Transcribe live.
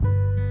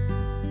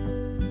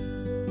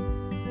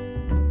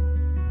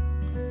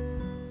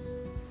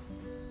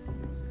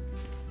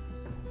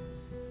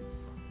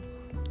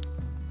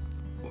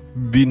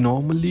We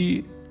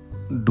normally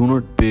do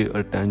not pay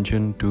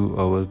attention to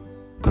our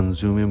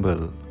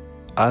consumable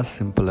as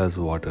simple as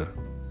water.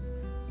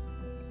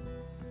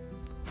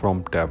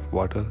 From tap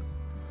water,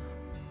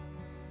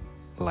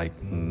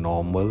 like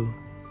normal,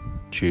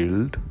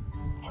 chilled,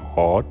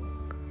 hot,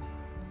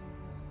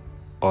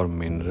 or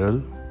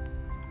mineral,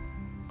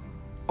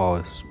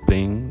 or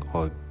spring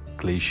or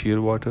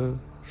glacier water,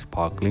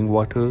 sparkling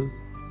water,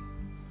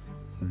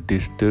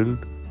 distilled,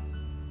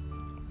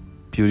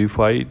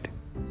 purified,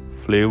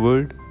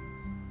 flavored,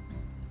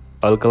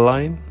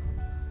 alkaline,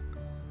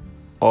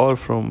 or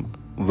from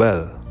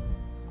well.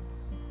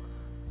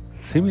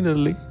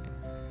 Similarly,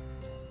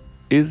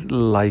 is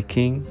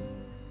liking,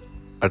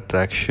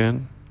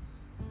 attraction,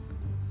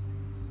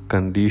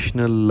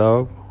 conditional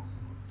love,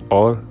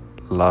 or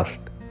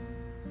lust,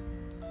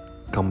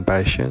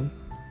 compassion,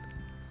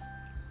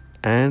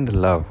 and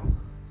love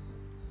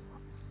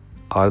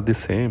are the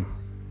same.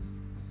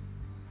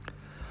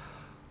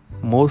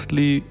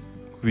 Mostly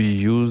we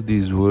use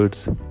these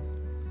words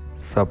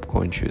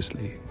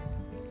subconsciously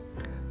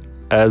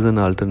as an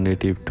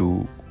alternative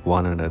to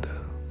one another.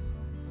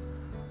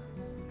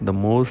 The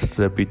most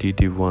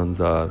repetitive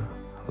ones are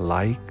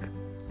like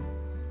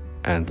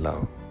and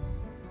love.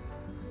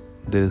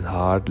 There is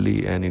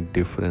hardly any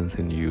difference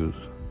in use,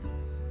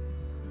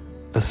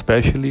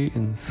 especially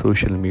in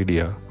social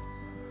media.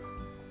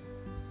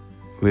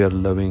 We are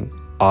loving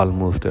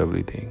almost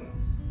everything,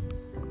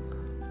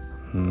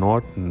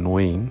 not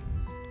knowing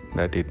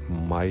that it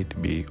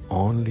might be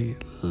only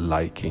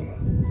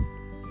liking.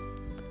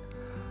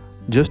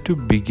 Just to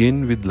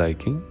begin with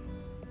liking,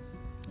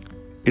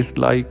 it's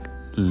like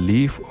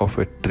leaf of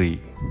a tree.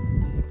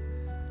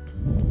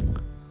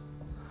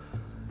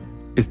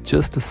 It's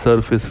just a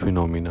surface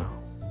phenomena.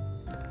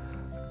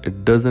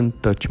 It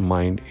doesn't touch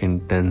mind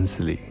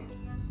intensely.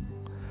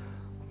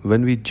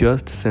 When we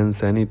just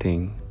sense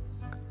anything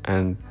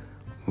and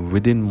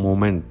within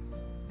moment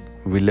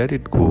we let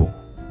it go,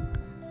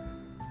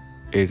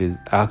 it is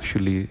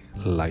actually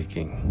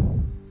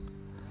liking.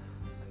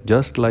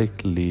 Just like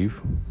leaf,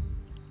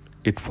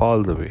 it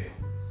falls away.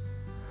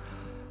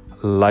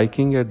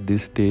 Liking at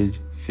this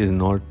stage is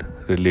not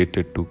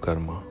related to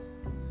karma.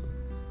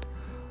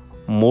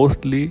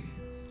 Mostly,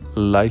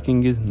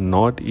 liking is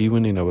not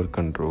even in our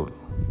control.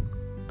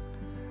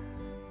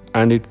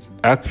 And it's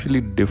actually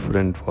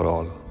different for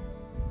all.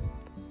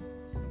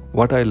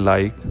 What I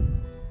like,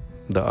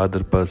 the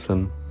other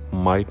person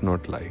might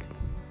not like.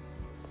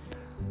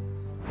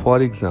 For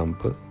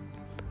example,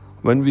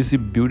 when we see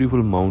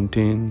beautiful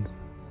mountains,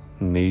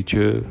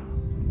 nature,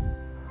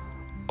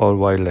 or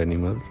wild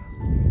animals,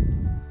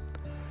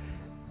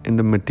 in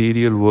the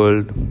material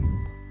world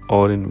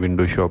or in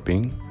window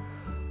shopping,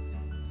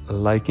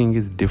 liking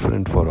is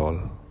different for all.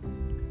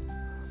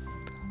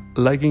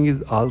 Liking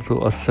is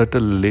also a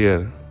subtle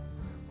layer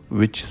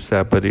which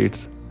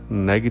separates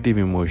negative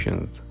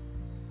emotions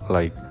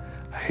like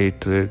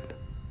hatred,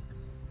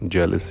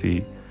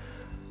 jealousy,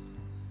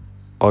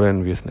 or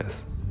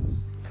enviousness.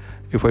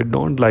 If I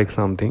don't like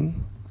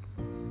something,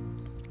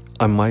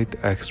 I might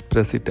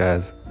express it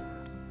as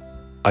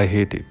I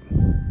hate it.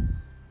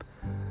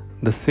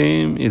 The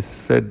same is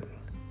said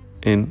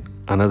in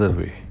another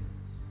way,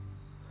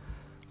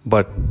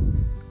 but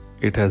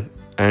it has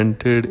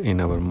entered in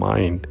our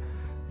mind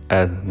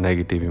as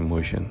negative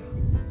emotion.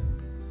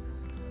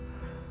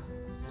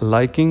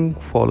 Liking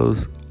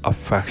follows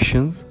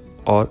affections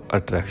or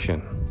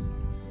attraction.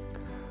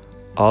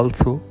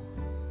 Also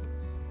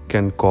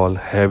can call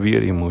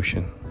heavier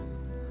emotion.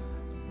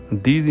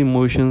 These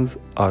emotions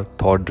are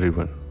thought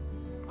driven.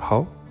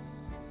 How?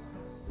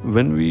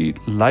 When we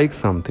like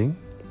something,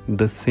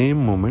 the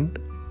same moment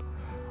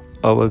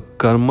our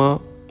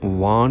karma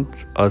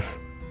wants us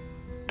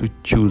to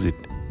choose it.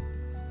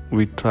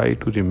 We try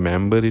to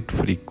remember it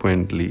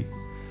frequently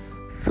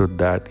so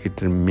that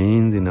it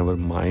remains in our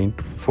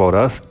mind for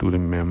us to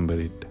remember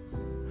it.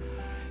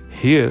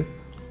 Here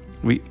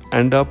we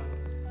end up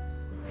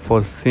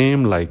for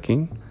same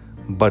liking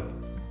but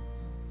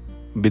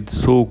with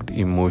soaked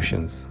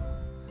emotions,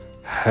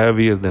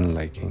 heavier than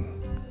liking.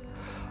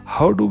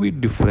 How do we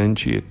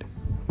differentiate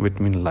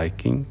between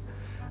liking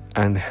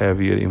and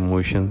heavier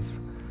emotions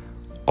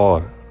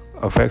or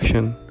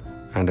affection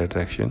and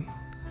attraction?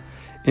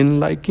 In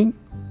liking,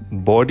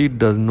 body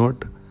does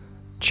not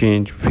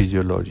change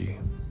physiology,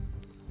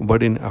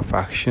 but in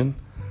affection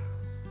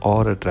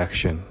or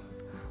attraction,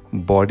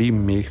 body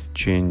makes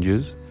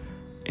changes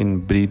in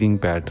breathing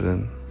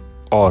pattern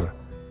or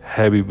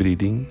heavy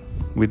breathing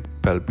with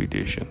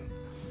palpitation.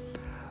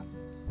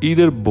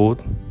 Either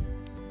both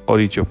or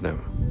each of them.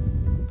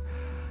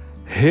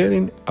 Here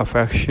in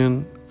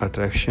affection,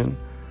 attraction,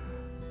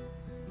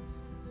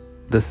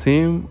 the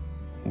same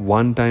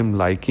one-time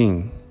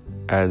liking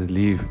as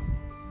leaf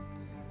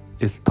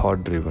is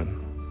thought driven.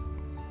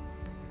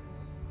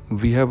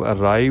 We have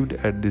arrived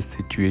at this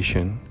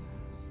situation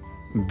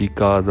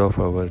because of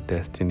our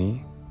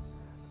destiny.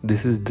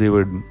 This is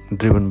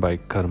driven by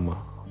karma.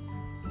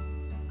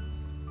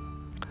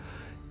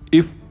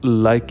 If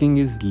liking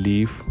is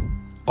leaf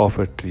of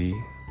a tree,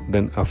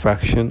 then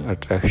affection,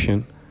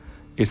 attraction,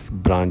 its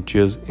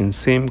branches in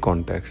same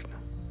context.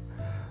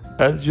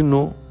 As you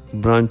know,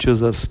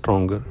 branches are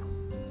stronger.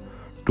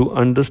 To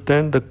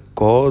understand the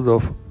cause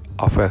of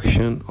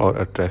affection or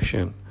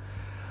attraction,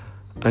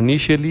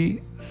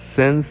 initially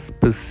sense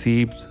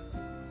perceives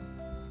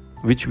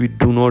which we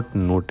do not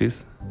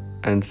notice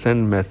and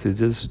send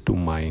messages to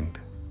mind.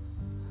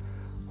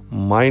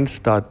 Mind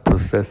start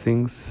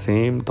processing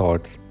same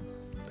thoughts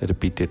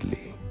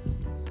repeatedly.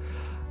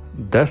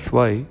 That's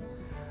why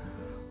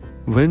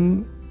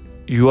when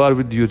you are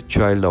with your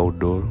child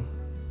outdoor,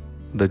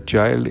 the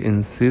child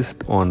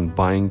insists on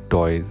buying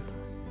toys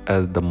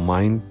as the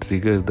mind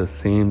triggers the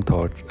same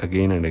thoughts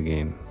again and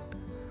again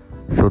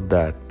so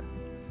that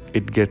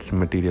it gets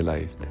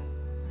materialized.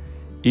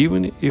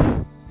 Even if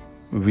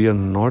we are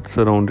not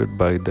surrounded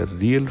by the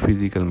real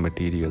physical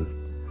material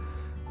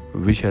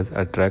which has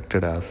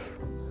attracted us,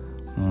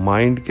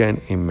 mind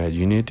can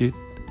imagine it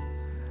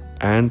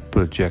and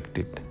project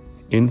it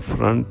in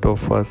front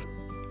of us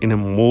in a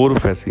more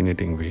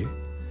fascinating way,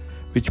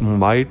 which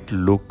might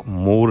look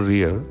more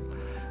real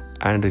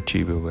and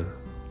achievable.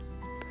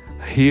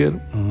 Here,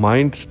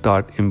 mind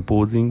start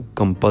imposing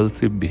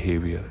compulsive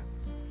behavior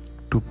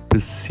to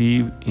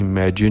perceive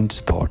imagined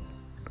thought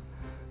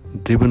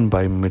driven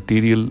by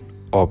material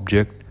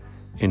object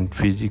in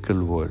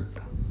physical world.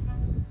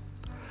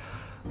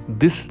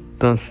 This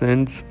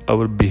transcends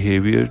our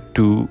behavior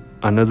to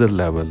another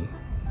level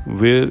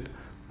where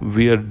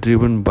we are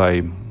driven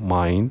by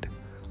mind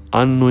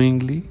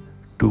unknowingly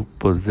to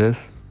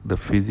possess the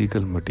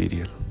physical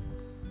material.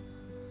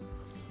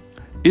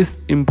 It's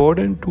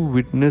important to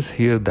witness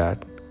here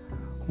that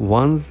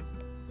one's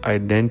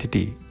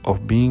identity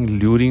of being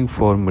luring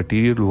for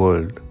material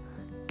world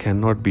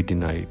cannot be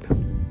denied.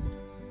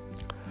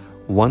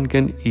 One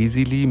can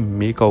easily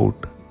make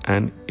out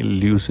an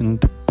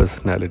illusioned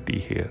personality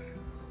here.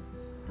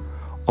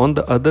 On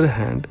the other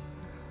hand,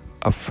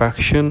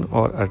 affection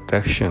or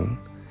attraction,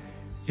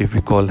 if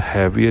we call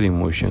heavier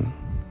emotion,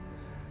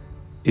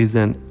 is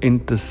an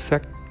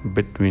intersect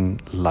between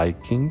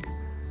liking,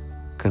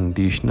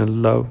 conditional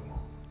love,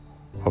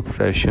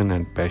 obsession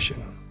and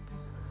passion,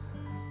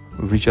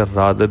 which are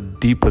rather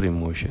deeper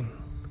emotion.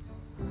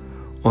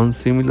 On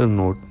similar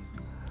note,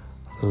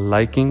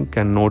 liking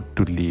cannot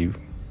to leave,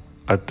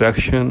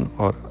 attraction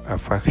or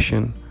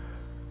affection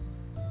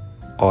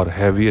or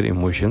heavier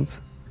emotions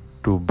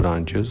to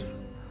branches,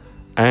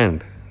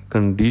 and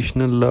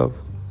conditional love,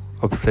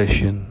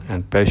 obsession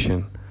and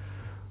passion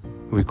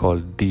we call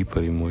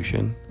deeper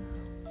emotion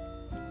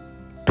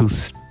to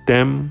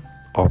stem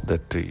of the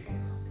tree.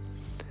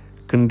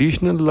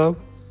 Conditional love,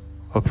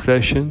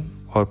 obsession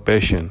or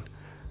passion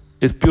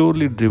is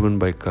purely driven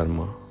by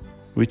karma,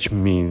 which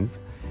means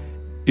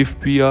if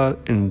we are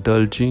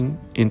indulging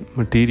in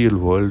material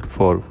world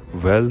for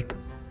wealth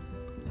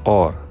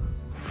or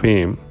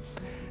fame,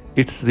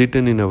 it's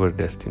written in our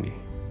destiny.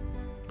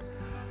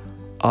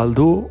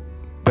 Although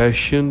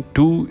passion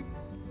too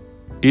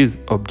is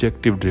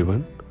objective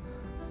driven,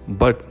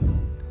 but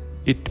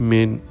it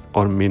may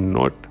or may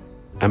not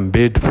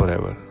embed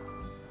forever.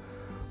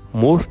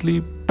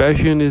 Mostly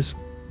passion is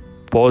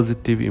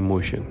positive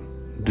emotion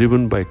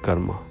driven by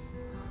karma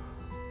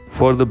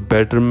for the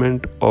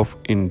betterment of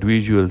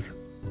individuals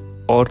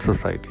or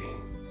society.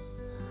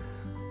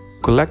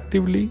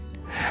 Collectively,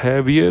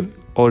 heavier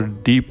or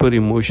deeper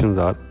emotions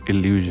are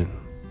illusion.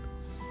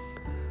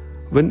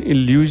 When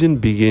illusion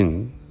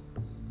begins,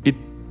 it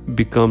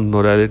becomes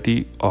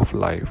morality of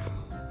life.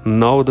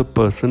 Now the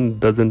person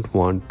doesn't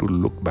want to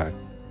look back,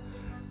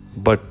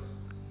 but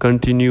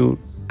continue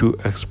to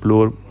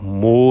explore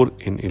more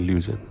in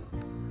illusion.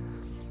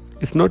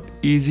 It's not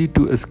easy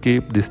to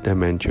escape this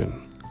dimension,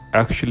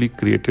 actually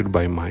created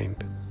by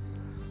mind.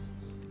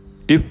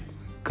 If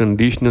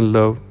conditional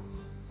love,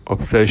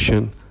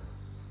 obsession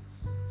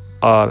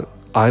are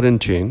iron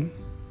chain,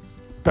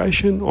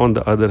 passion on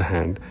the other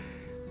hand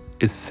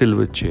is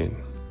silver chain,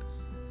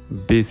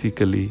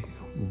 basically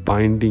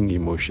binding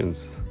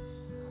emotions.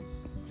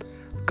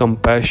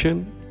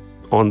 Compassion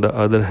on the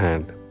other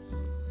hand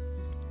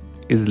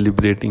is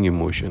liberating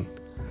emotion.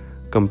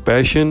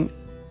 Compassion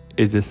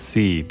is a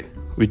seed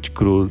which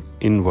grows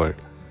inward,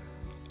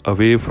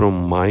 away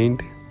from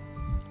mind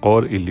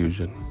or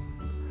illusion.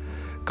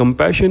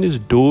 Compassion is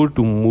door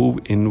to move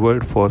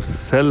inward for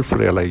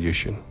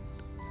self-realization.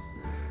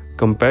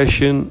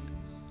 Compassion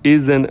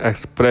is an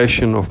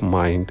expression of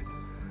mind,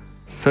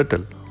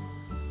 subtle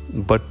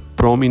but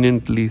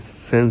prominently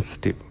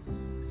sensitive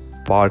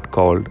part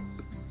called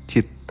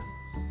chit.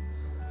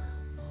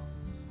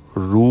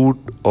 Root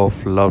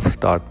of love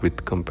start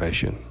with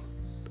compassion,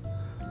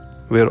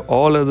 where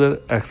all other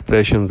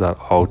expressions are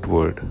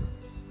outward,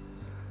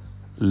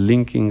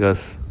 linking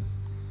us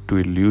to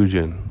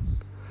illusion.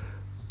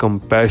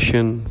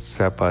 Compassion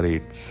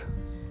separates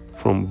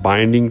from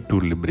binding to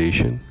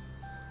liberation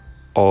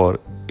or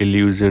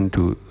illusion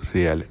to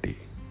reality.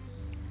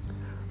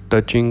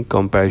 Touching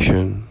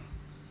compassion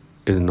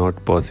is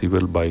not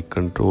possible by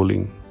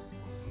controlling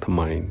the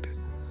mind,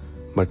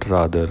 but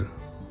rather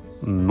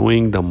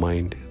knowing the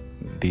mind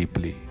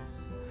deeply.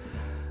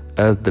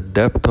 as the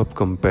depth of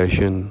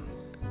compassion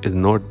is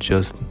not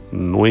just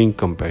knowing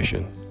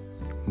compassion,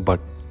 but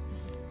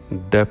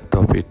depth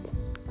of it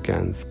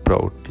can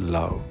sprout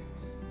love.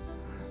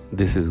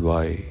 This is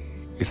why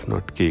it's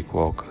not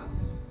cakewalk.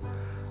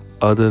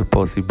 Other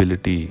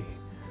possibility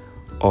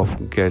of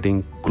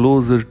getting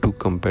closer to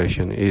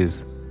compassion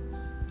is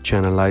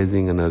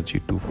channelizing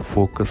energy to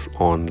focus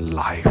on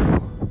life,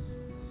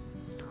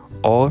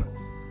 or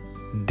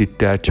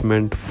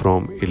detachment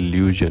from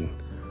illusion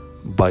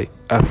by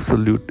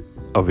absolute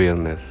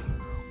awareness,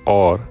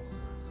 or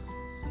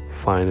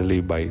finally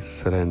by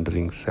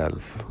surrendering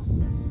self.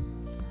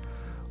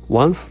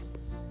 Once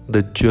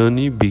the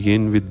journey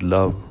begins with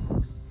love,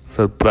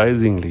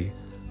 surprisingly,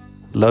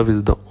 love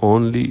is the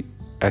only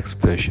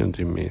expression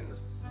remains.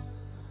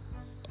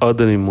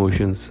 Other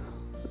emotions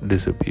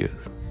disappear.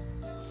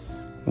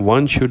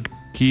 One should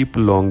keep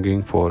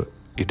longing for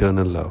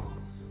eternal love.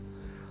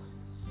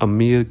 A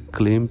mere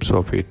glimpse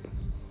of it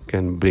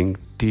can bring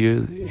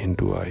tears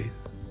into eyes.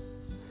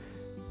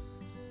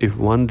 If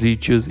one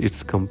reaches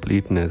its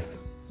completeness,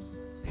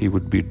 he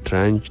would be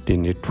drenched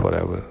in it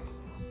forever.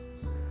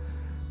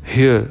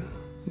 Here,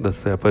 the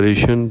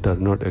separation does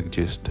not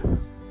exist.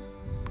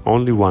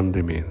 Only one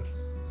remains.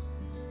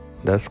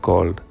 That's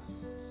called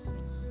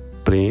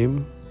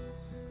prem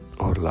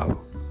or love.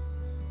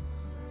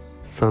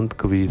 Sant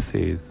Kabir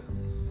says,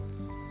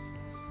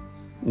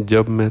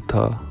 जब मैं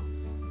था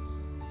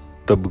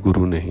तब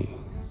गुरु नहीं,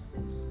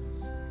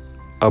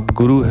 अब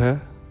गुरु है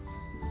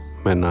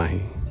मैं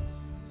नाही,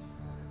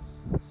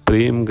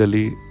 प्रेम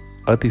गली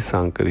अति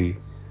सांकरी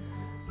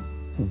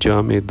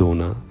जामे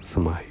दोना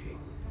समाही.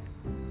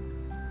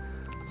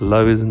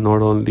 Love is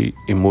not only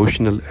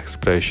emotional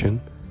expression,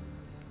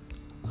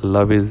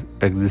 love is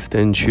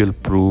existential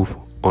proof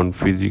on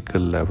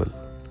physical level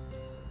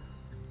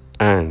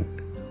and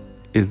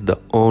is the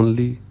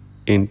only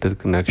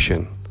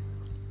interconnection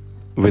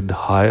with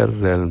higher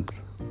realms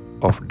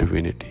of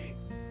divinity.